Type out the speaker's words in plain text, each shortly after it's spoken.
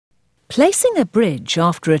Placing a bridge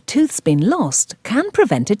after a tooth's been lost can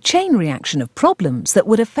prevent a chain reaction of problems that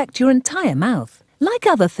would affect your entire mouth. Like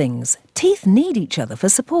other things, teeth need each other for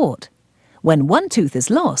support. When one tooth is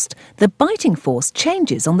lost, the biting force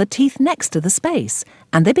changes on the teeth next to the space,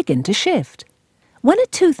 and they begin to shift. When a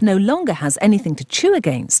tooth no longer has anything to chew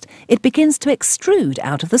against, it begins to extrude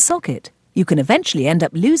out of the socket. You can eventually end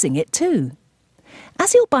up losing it too.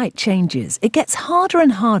 As your bite changes, it gets harder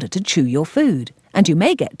and harder to chew your food, and you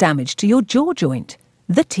may get damage to your jaw joint,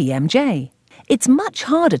 the TMJ. It's much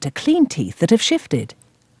harder to clean teeth that have shifted.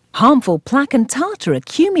 Harmful plaque and tartar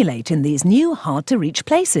accumulate in these new hard-to-reach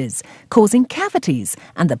places, causing cavities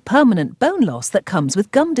and the permanent bone loss that comes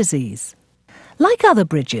with gum disease. Like other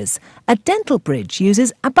bridges, a dental bridge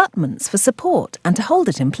uses abutments for support and to hold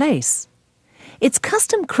it in place. It's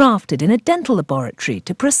custom crafted in a dental laboratory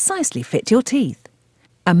to precisely fit your teeth.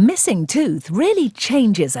 A missing tooth really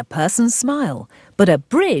changes a person's smile, but a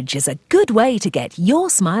bridge is a good way to get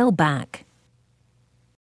your smile back.